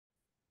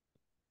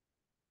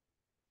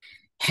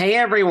Hey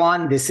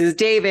everyone, this is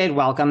David.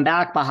 Welcome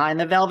back behind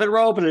the velvet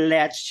rope.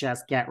 Let's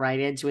just get right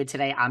into it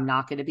today. I'm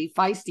not going to be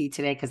feisty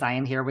today because I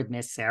am here with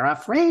Miss Sarah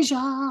Fraser.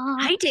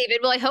 Hi, David.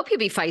 Well, I hope you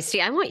be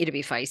feisty. I want you to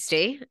be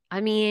feisty.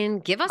 I mean,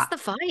 give us I, the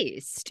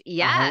feist. I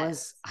Yes.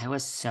 was I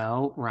was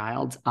so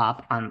riled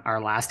up on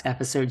our last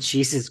episode.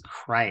 Jesus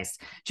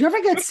Christ. Do you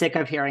ever get sick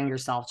of hearing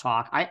yourself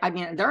talk? I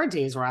mean, there are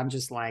days where I'm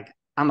just like,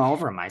 I'm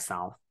over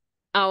myself.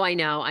 Oh, I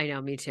know. I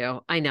know. Me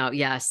too. I know.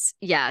 Yes.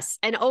 Yes.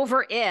 And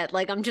over it,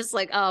 like, I'm just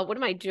like, oh, what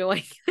am I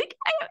doing? Like,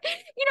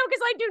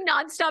 because I do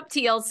nonstop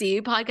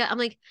TLC podcast. I'm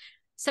like,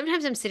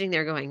 sometimes I'm sitting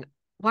there going,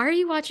 why are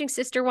you watching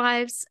Sister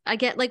Wives? I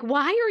get like,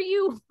 why are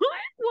you,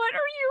 what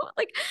are you,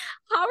 like,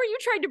 how are you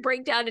trying to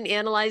break down and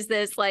analyze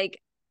this?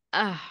 Like,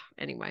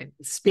 anyway,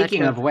 that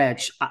Speaking shows. of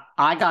which,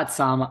 I got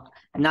some,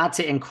 not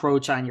to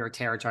encroach on your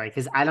territory,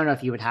 because I don't know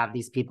if you would have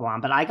these people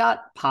on, but I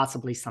got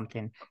possibly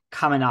something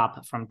coming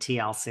up from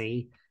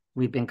TLC.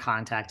 We've been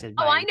contacted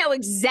Oh, I by. know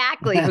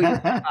exactly who you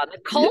want on the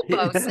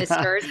Colpo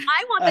sisters.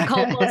 I want the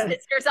Colpo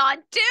sisters on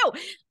too.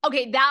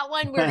 Okay, that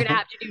one we're gonna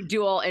have to do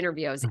dual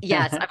interviews.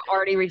 Yes, I've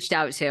already reached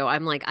out to.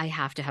 I'm like, I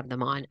have to have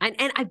them on,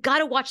 and I've got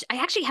to watch. I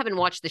actually haven't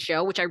watched the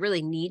show, which I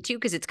really need to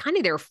because it's kind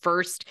of their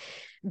first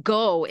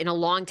go in a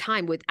long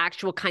time with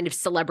actual kind of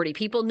celebrity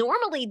people.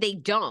 Normally they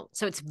don't,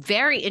 so it's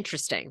very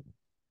interesting.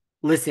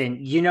 Listen,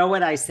 you know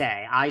what I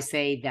say? I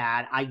say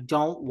that I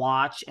don't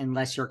watch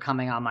unless you're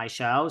coming on my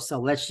show.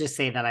 So let's just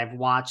say that I've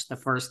watched the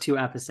first two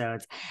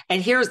episodes.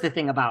 And here's the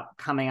thing about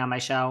coming on my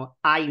show.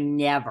 I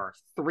never,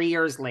 3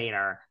 years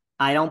later,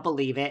 I don't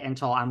believe it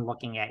until I'm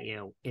looking at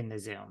you in the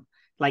Zoom.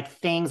 Like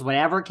things,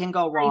 whatever can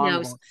go I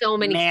know wrong, so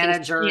many things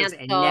managers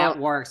and canceled.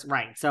 networks.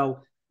 Right.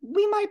 So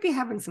we might be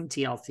having some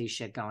TLC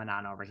shit going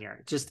on over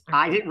here. Just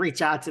I didn't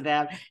reach out to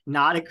them,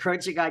 not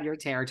encroaching on your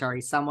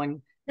territory.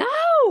 Someone No,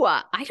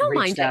 I don't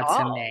reached mind at out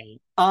to all. me.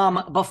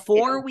 I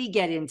Before do. we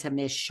get into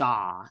Miss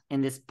Shah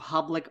in this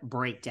public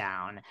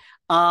breakdown,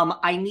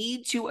 I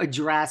need to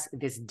address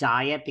this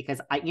diet because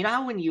you know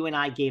how when you and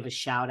I gave a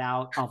shout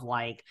out of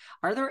like,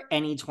 are there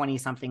any 20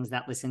 somethings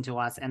that listen to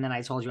us? And then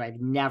I told you I've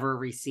never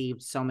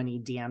received so many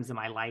DMs in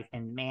my life.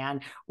 And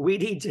man, we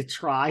need to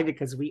try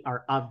because we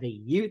are of the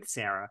youth,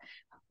 Sarah.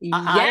 I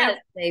have Yes,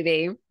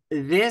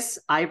 baby.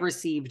 I've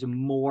received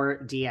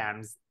more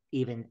DMs,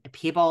 even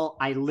people.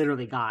 I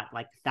literally got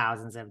like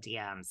thousands of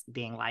DMs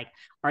being like,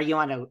 are you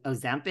on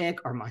Ozempic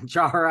or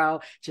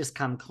Manjaro? Just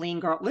come clean,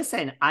 girl.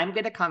 Listen, I'm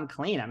going to come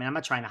clean. I mean, I'm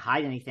not trying to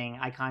hide anything.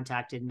 I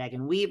contacted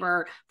Megan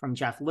Weaver from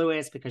Jeff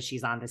Lewis because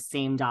she's on the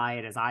same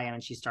diet as I am.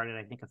 And she started,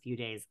 I think, a few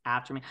days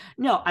after me.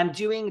 No, I'm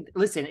doing,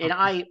 listen, and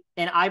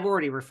I've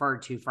already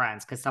referred to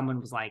friends because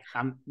someone was like,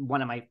 I'm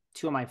one of my,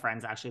 two of my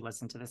friends actually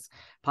listen to this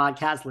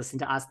podcast, listen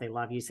to us. They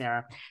love you,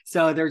 Sarah.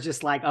 So they're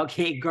just like,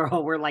 okay,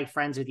 girl, we're like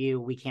friends with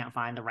you. We can't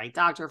find the right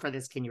doctor for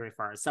this. Can you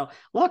refer us? So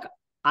look,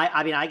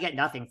 I mean, I get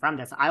nothing from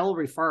this. I will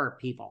refer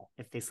people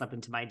if they slip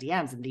into my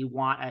DMs and they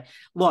want a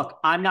look.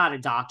 I'm not a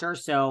doctor,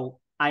 so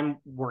I'm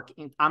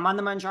on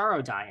the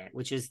Manjaro diet,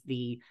 which is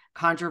the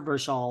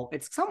controversial.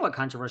 It's somewhat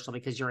controversial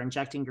because you're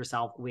injecting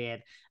yourself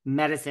with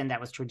medicine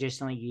that was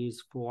traditionally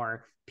used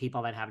for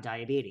people that have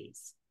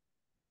diabetes.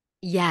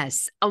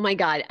 Yes. Oh my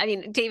God. I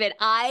mean, David,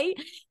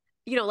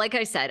 like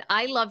I said,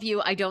 I love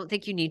you. I don't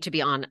think you need to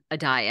be on a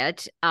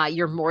diet.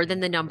 You're more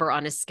than the number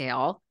on a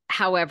scale.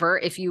 However,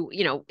 if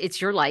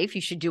it's your life,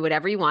 you should do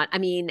whatever you want. I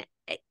mean,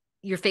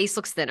 your face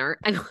looks thinner,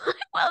 I will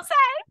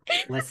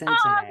say. Listen to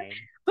Um, me.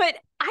 but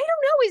I don't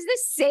know, is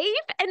this safe?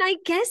 And I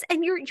guess,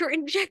 and you're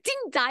injecting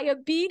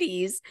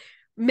diabetes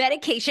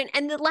medication.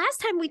 And the last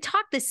time we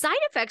talked, the side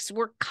effects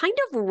were kind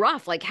of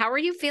rough. Like, how are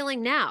you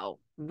feeling now?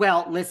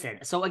 Well, listen.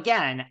 So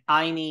again,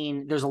 I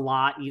mean, there's a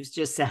lot you've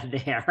just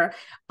said there.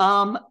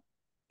 Um,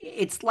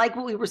 it's like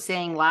what we were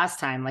saying last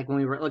time, like when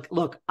we were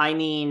look, I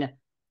mean,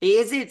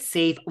 is it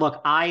safe?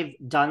 Look, I've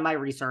done my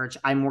research.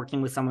 I'm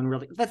working with someone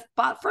really,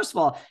 but first of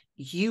all,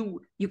 you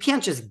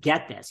can't just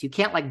get this. You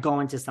can't like go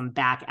into some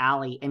back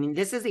alley. I mean,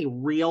 this is a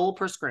real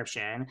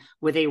prescription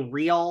with a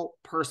real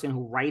person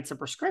who writes a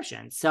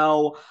prescription.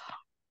 So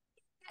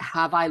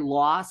have I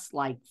lost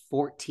like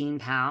 14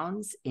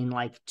 pounds in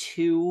like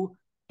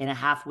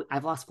 2.5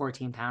 I've lost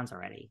 14 pounds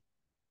already.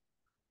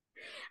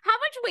 How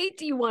much weight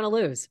do you want to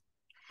lose?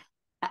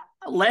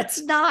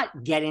 Let's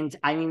not get into,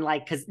 I mean,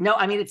 like, because no,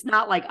 I mean, it's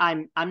not like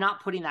I'm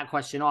not putting that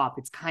question off.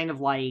 It's kind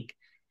of like,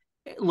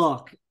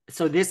 look,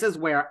 so this is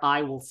where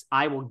I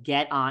will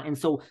get on. And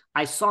so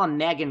I saw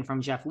Megan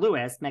from Jeff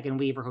Lewis, Megan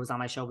Weaver, who was on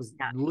my show, was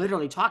Yeah.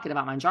 literally talking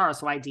about Manjaro.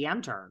 So I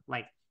DM'd her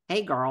like,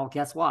 hey girl,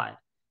 guess what?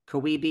 Could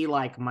we be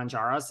like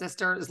Manjaro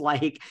sisters?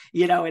 Like,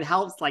 it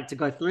helps like to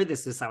go through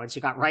this with someone. She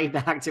got right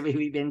back to me.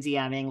 We've been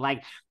DMing.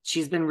 Like,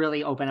 she's been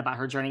really open about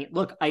her journey.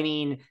 Look, I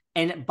mean,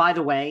 and by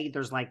the way,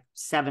 there's like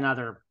 7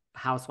 other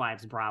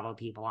Housewives Bravo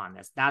people on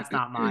this. It's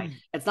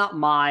not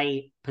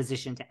my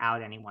position to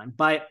out anyone,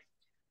 but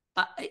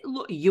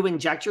look, you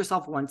inject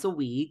yourself once a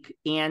week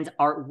and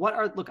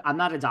look, I'm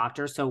not a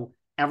doctor, so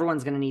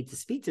everyone's going to need to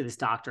speak to this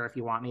doctor if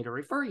you want me to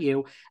refer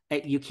you.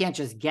 You can't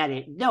just get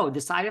it. No, the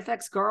side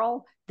effects,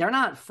 girl, they're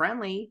not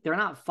friendly. They're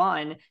not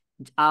fun.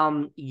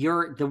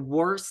 You're the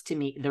worst to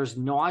me. There's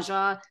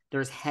nausea,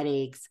 there's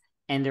headaches,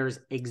 and there's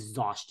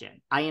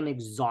exhaustion. I am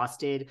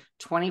exhausted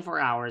 24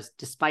 hours,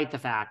 despite the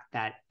fact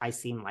that I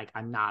seem like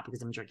I'm not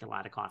because I'm drinking a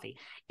lot of coffee.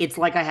 It's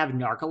like I have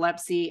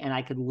narcolepsy and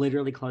I could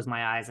literally close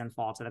my eyes and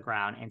fall to the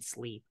ground and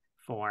sleep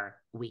for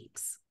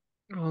weeks.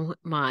 Oh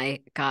my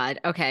God.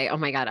 Okay. Oh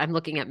my God. I'm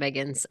looking at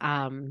Megan's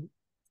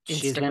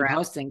She's been Instagram.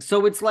 posting.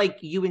 So it's like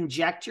you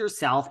inject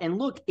yourself, and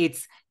look,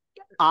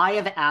 I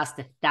have asked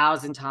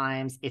 1,000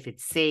 times if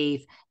it's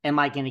safe. Am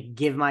I going to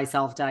give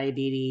myself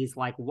diabetes?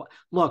 Like,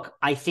 look,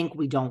 I think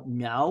we don't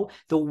know.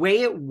 The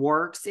way it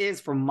works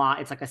is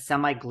it's like a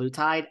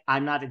semi-glutide.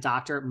 I'm not a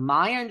doctor.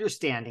 My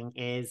understanding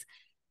is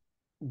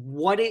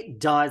what it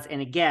does,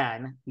 and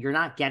again, you're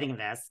not getting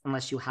this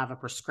unless you have a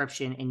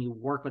prescription and you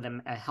work with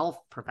a health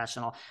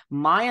professional.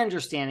 My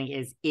understanding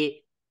is it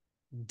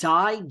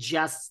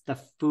digests the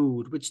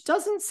food, which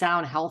doesn't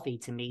sound healthy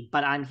to me,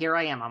 but I'm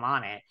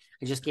on it.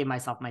 I just gave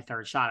myself my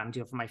 3rd shot. I'm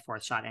due for my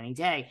 4th shot any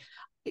day.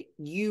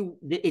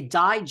 It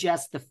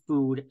digests the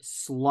food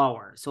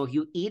slower. So if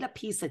you eat a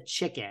piece of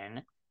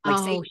chicken, like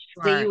say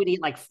you would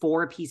eat like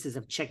 4 pieces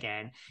of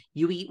chicken,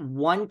 you eat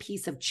 1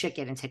 piece of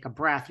chicken and take a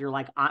breath, you're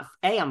like,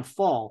 I'm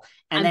full.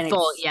 And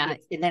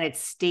then it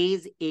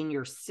stays in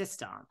your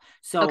system.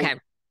 So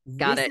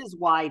this is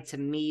why, to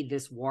me,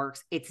 this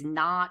works. It's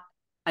not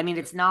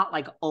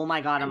like, oh my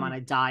God, I'm on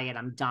a diet.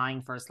 I'm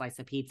dying for a slice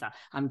of pizza.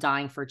 I'm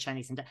dying for a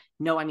Chinese.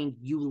 No, I mean,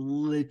 you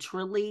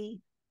literally,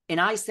 and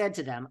I said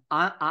to them,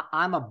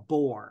 I'm a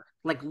boar.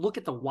 Like, look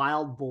at the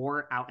wild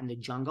boar out in the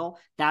jungle.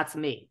 That's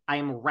me. I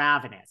am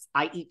ravenous.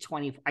 I eat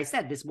 20. I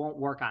said, this won't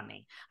work on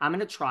me. I'm going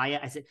to try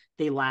it. I said,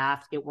 they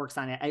laughed. It works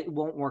on it. It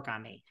won't work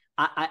on me.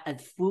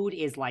 Food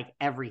is like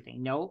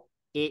everything. No,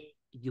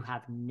 you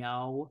have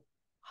no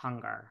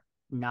hunger,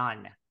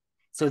 none.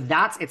 So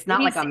it's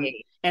not like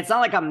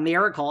a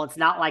miracle. It's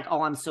not like,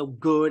 oh, I'm so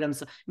good.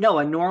 No,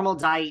 a normal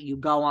diet you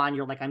go on,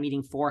 you're like, I'm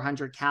eating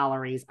 400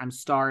 calories. I'm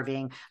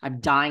starving. I'm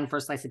dying for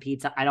a slice of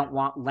pizza. I don't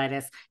want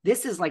lettuce.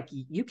 This is like,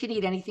 you can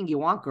eat anything you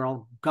want,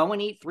 girl. Go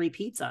and eat 3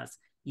 pizzas.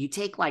 You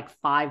take like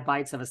 5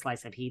 bites of a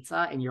slice of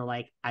pizza and you're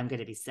like, I'm going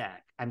to be sick.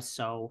 I'm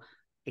so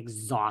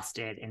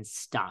exhausted and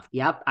stuffed.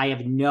 Yep.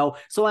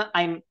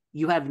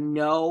 You have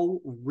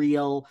no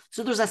real,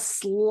 so there's a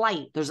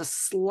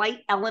slight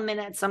element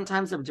at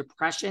sometimes of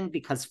depression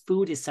because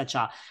food is such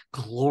a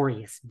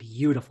glorious,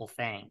 beautiful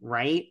thing,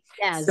 right?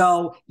 Yes.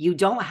 So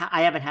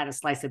I haven't had a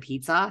slice of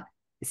pizza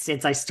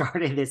since I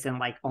started this in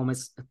like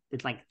almost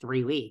like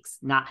 3 weeks.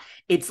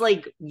 It's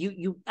like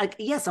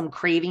yes, I'm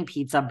craving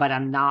pizza, but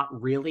I'm not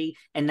really.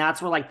 And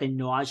that's where like the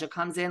nausea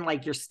comes in.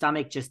 Like your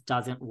stomach just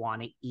doesn't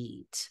want to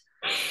eat.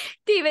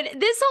 David,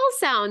 this all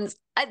sounds,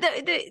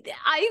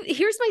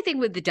 here's my thing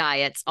with the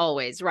diets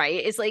always, right?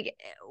 It's like,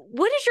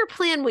 what is your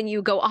plan when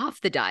you go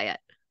off the diet?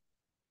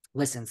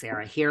 Listen,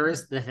 Sarah,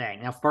 here's the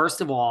thing. Now,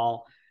 first of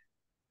all,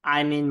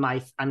 I'm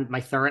my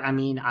 3rd.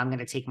 I'm going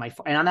to take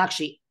and I'm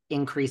actually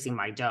increasing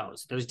my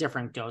dose. There's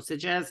different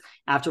dosages.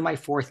 After my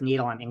 4th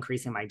needle, I'm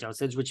increasing my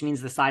dosage, which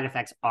means the side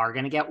effects are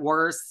going to get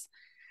worse,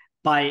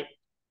 but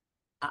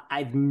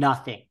I've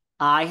nothing.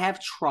 I have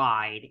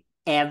tried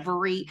and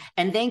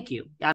thank you.